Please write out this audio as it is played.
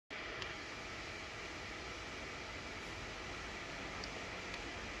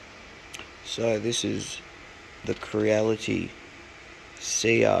So this is the creality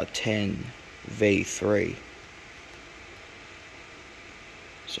cr10 v3.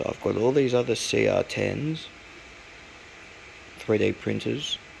 So I've got all these other cr10s, 3D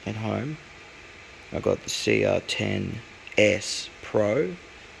printers at home. I've got the cr10S Pro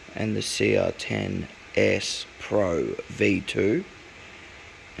and the cr10S Pro v2.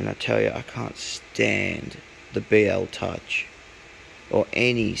 And I tell you, I can't stand the BL Touch or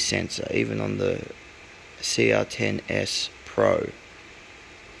any sensor, even on the cr10S Pro.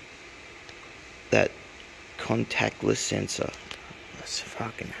 That contactless sensor, I just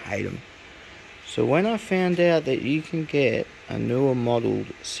fucking hate them. So when I found out that you can get a newer modeled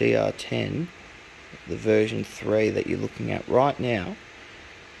cr10, the version 3 that you're looking at right now,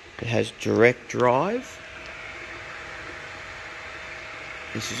 it has direct drive.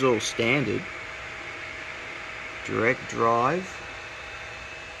 This is all standard. Direct drive,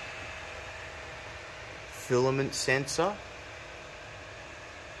 filament sensor,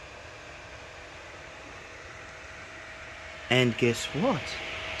 and guess what?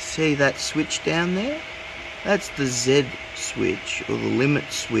 See that switch down there? That's the Z switch, or the limit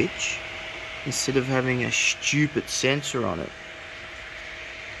switch, instead of having a stupid sensor on it,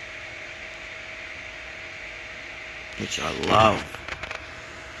 which I love.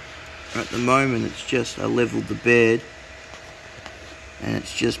 At the moment it's just, I leveled the bed and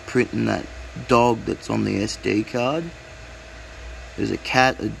it's just printing that dog that's on the SD card. There's a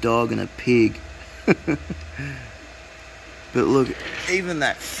cat, a dog and a pig. But look, even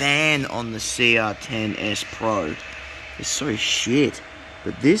that fan on the cr10S Pro is so shit.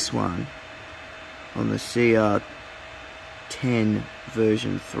 But this one, on the cr10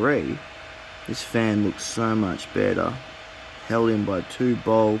 version 3, this fan looks so much better. Held in by 2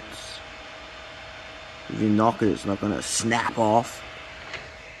 bolts. If you knock it, it's not going to snap off.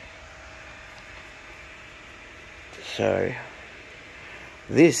 So,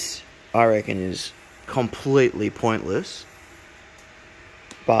 this, I reckon, is completely pointless.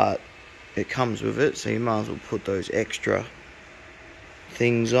 But it comes with it, so you might as well put those extra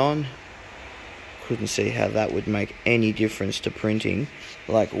things on. Couldn't see how that would make any difference to printing.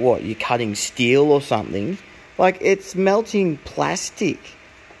 Like what, you're cutting steel or something? Like, it's melting plastic,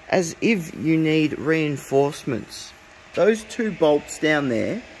 as if you need reinforcements. Those 2 bolts down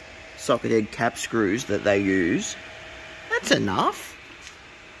there, socket head cap screws that they use, that's enough.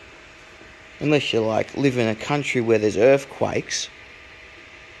 Unless you like live in a country where there's earthquakes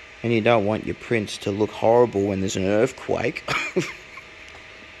and you don't want your prints to look horrible when there's an earthquake.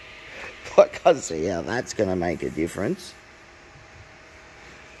 I can't see how that's going to make a difference.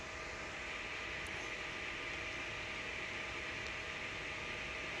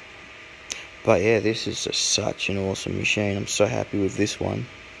 But yeah, this is just such an awesome machine. I'm so happy with this one.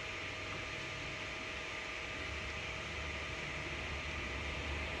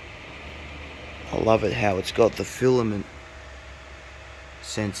 I love it how it's got the filament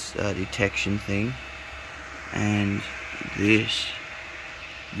sense detection thing. And this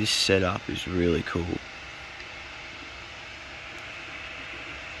setup is really cool.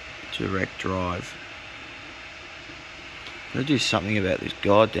 Direct drive. Gotta do something about this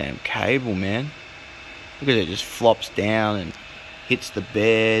goddamn cable, man. Look at it, just flops down and hits the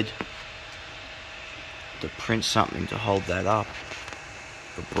bed. To print something to hold that up,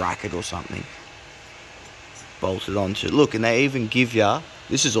 a bracket or something. Bolted onto. Look, and they even give you,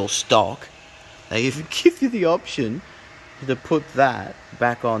 this is all stock, they even give you the option to put that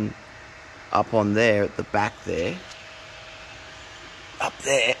back on, up on there at the back there, up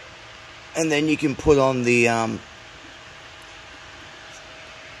there, and then you can put on the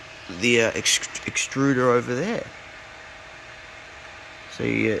extruder over there. So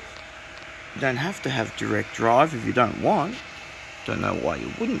you don't have to have direct drive if you don't want. Don't know why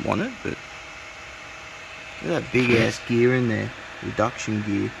you wouldn't want it, but look at that big ass gear in there, reduction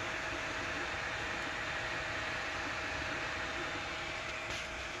gear.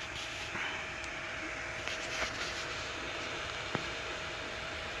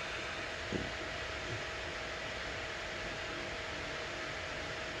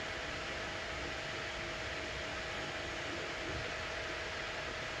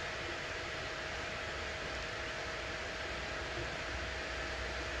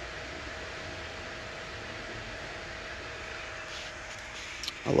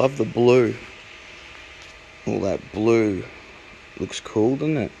 I love the blue. All that blue looks cool,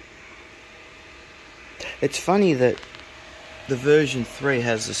 doesn't it? It's funny that the version 3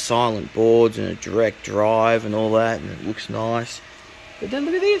 has the silent boards and a direct drive and all that, and it looks nice. But then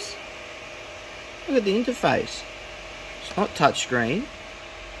look at this. Look at the interface. It's not touchscreen.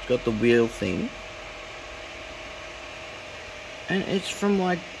 It's got the wheel thing. And it's from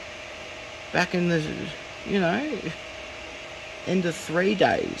like back in the, you know, end of 3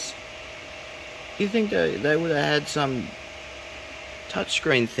 days. You think they would have had some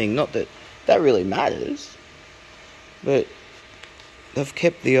touchscreen thing? Not that that really matters, but they've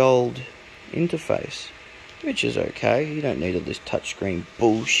kept the old interface, which is okay. You don't need all this touchscreen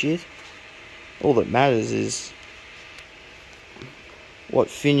bullshit. All that matters is what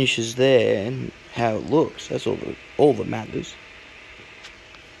finishes there and how it looks. That's all that matters.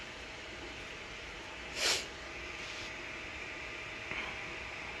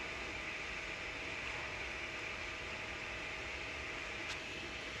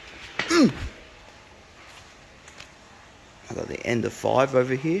 I've got the Ender 5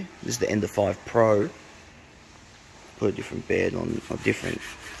 over here. This is the Ender 5 Pro. Put a different bed on, a different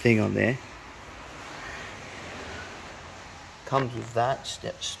thing on there. Comes with that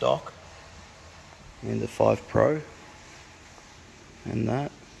step stock. Ender 5 Pro. And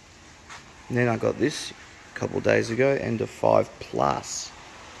that. And then I got this a couple of days ago, Ender 5 Plus.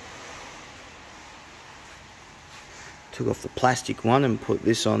 Took off the plastic one and put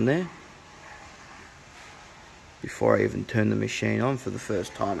this on there. Before I even turned the machine on for the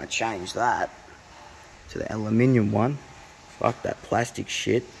first time, I changed that to the aluminium one. Fuck that plastic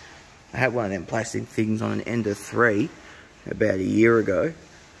shit. I had one of them plastic things on an Ender 3 about a year ago,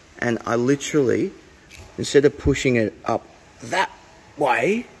 and I literally, instead of pushing it up that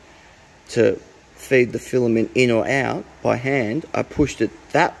way to feed the filament in or out by hand, I pushed it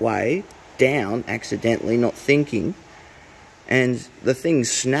that way down accidentally, not thinking, and the thing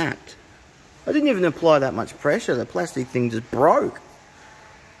snapped. I didn't even apply that much pressure. The plastic thing just broke.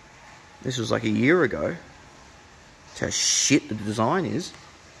 This was like a year ago. That's how shit the design is.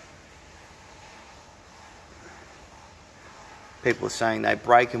 People are saying they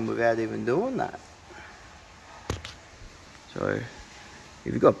break them without even doing that. So, if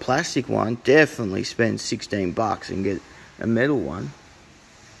you've got a plastic one, definitely spend $16 and get a metal one.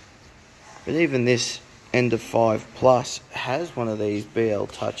 But even this Ender 5 Plus has one of these BL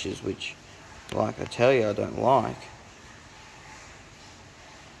touches, which, like I tell you, I don't like.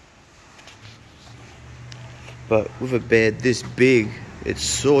 But with a bed this big, it's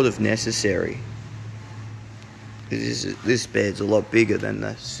sort of necessary. This bed's a lot bigger than the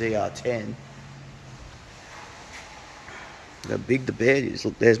cr10. Look how big the bed is.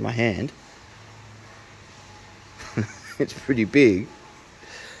 Look, there's my hand. It's pretty big.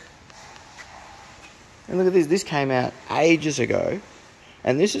 And look at this. This came out ages ago.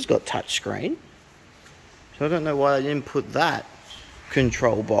 And this has got touchscreen. So I don't know why they didn't put that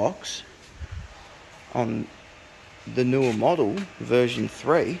control box on the newer model, version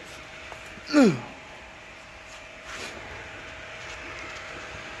 3.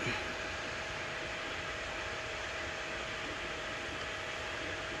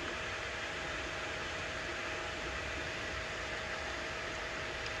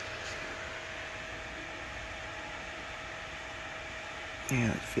 Yeah,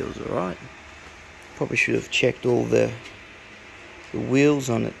 it feels alright. Probably should have checked all the wheels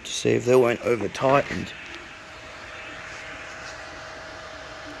on it to see if they weren't over tightened.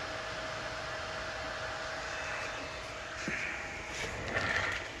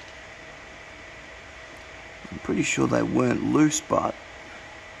 I'm pretty sure they weren't loose, but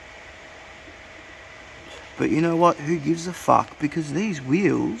you know what? Who gives a fuck? Because these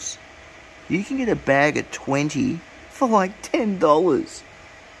wheels, you can get a bag of 20 for like $10.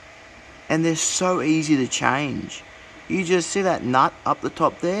 And they're so easy to change. You just see that nut up the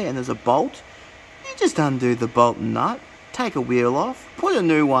top there and there's a bolt. You just undo the bolt and nut, take a wheel off, put a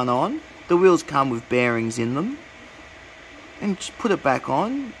new one on. The wheels come with bearings in them. And just put it back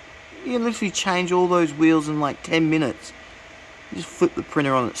on. You can literally change all those wheels in like 10 minutes. You just flip the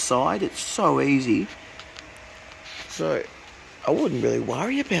printer on its side. It's so easy. So I wouldn't really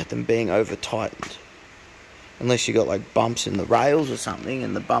worry about them being over tightened. Unless you got like bumps in the rails or something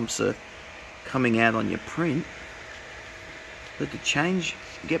and the bumps are coming out on your print. But to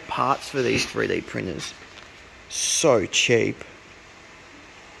get parts for these 3D printers, so cheap.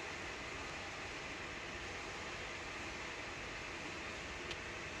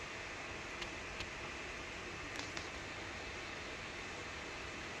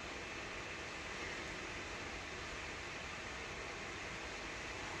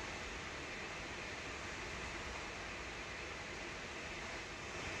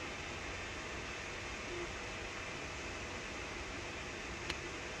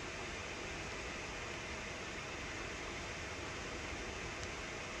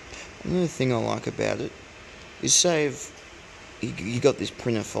 Another thing I like about it is, say if you got this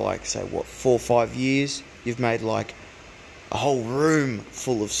printer for like, say what, 4 or 5 years. You've made like a whole room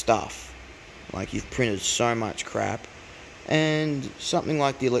full of stuff. Like you've printed so much crap, and something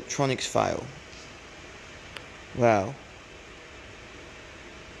like the electronics fail. Well,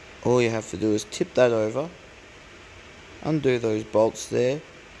 all you have to do is tip that over, undo those bolts there,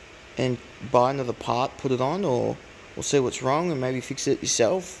 and buy another part, put it on, or see what's wrong and maybe fix it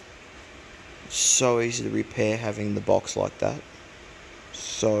yourself. It's so easy to repair having the box like that.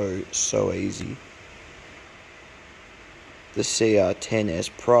 So easy. The cr10S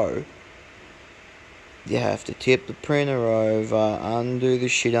Pro, you have to tip the printer over, undo the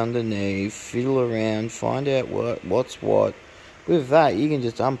shit underneath, fiddle around, find out what's what. With that, you can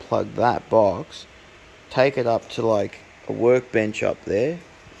just unplug that box, take it up to like a workbench up there,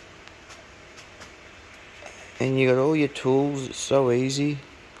 and you got all your tools. It's so easy.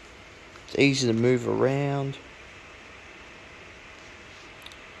 It's easy to move around.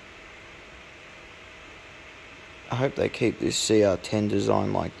 I hope they keep this cr10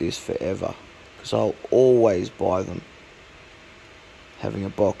 design like this forever, because I'll always buy them. Having a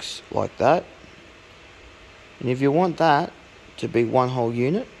box like that. And if you want that to be one whole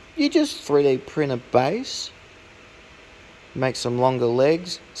unit, you just 3D print a base, make some longer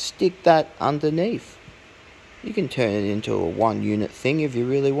legs, stick that underneath. You can turn it into a 1 unit thing if you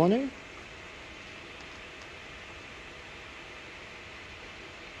really want to.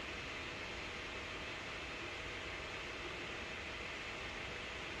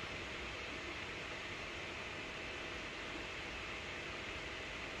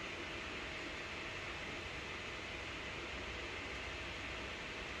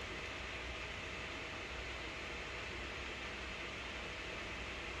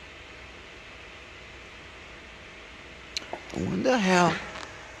 I wonder how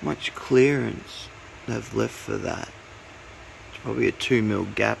much clearance they've left for that. It's probably a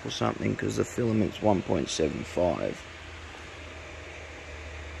 2mm gap or something, because the filament's 1.75.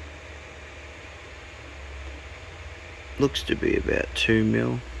 Looks to be about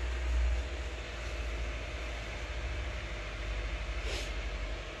 2mm.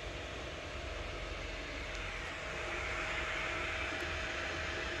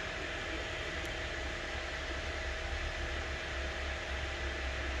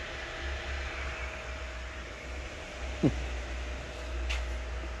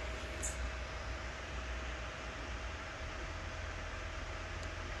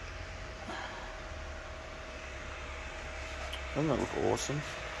 Doesn't that look awesome?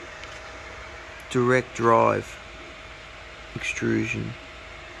 Direct drive extrusion.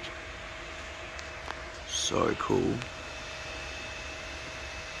 So cool.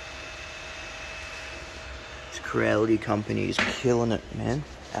 This Creality company is killing it, man.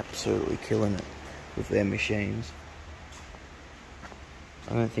 Absolutely killing it with their machines.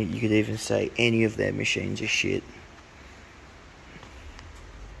 I don't think you could even say any of their machines are shit.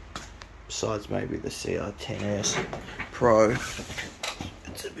 Besides maybe the cr10S Pro.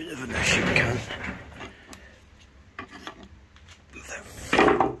 It's a bit of a shit cunt.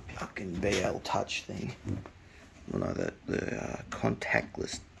 That fucking BL touch thing. Well, no, the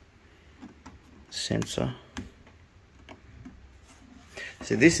contactless sensor.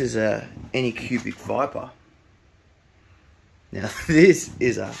 So this is a Anycubic Vyper. Now this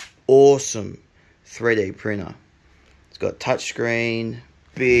is a awesome 3D printer. It's got touchscreen,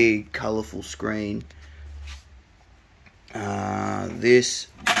 big colourful screen. This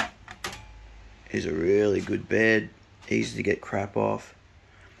is a really good bed, easy to get crap off.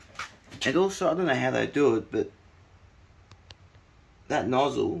 And also, I don't know how they do it, but that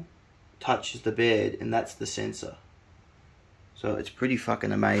nozzle touches the bed and that's the sensor. So it's pretty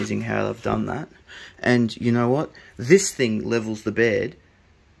fucking amazing how they've done that. And you know what? This thing levels the bed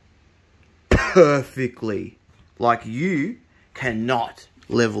perfectly. Like, you cannot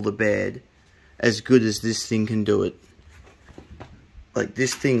level the bed as good as this thing can do it. Like,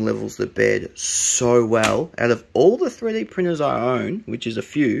 this thing levels the bed so well. Out of all the 3D printers I own, which is a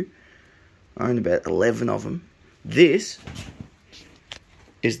few, I own about 11 of them, this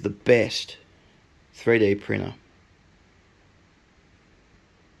is the best 3D printer,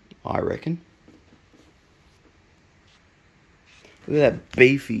 I reckon. Look at that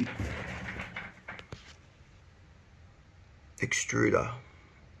beefy extruder.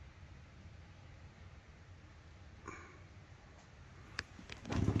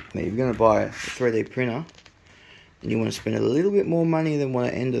 Now, if you're going to buy a 3D printer and you want to spend a little bit more money than what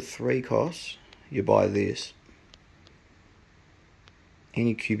an Ender 3 costs, you buy this.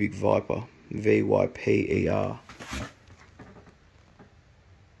 Anycubic Vyper, VYPER.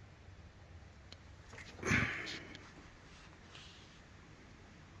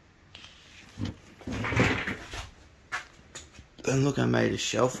 And look, I made a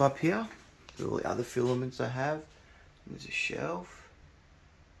shelf up here with all the other filaments I have. There's a shelf.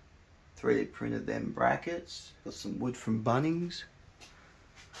 3D printed them brackets. Got some wood from Bunnings.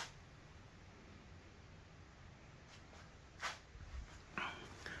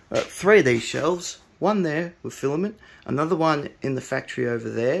 Three of these shelves. One there with filament. Another one in the factory over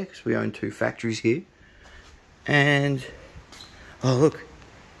there, because we own 2 factories here. And, oh look.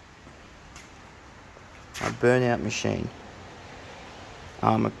 A burnout machine.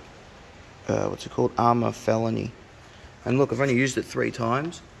 What's it called? Armour Felony. And look, I've only used it 3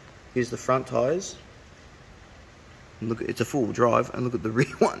 times. Here's the front tyres. And look, it's a full drive, and look at the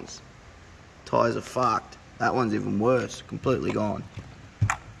rear ones. Tyres are fucked. That one's even worse, completely gone.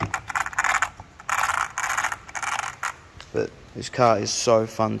 But this car is so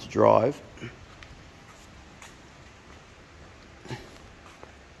fun to drive.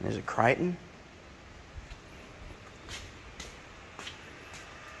 There's a cr10.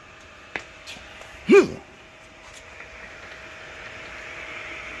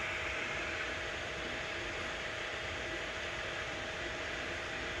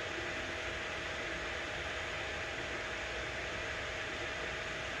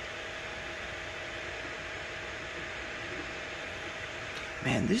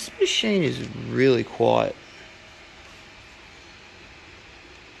 Man, this machine is really quiet.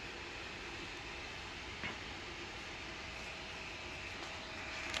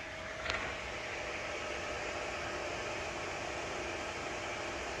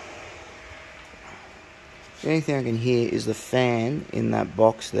 The only thing I can hear is the fan in that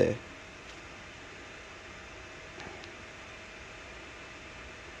box there.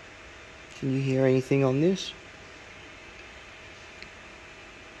 Can you hear anything on this?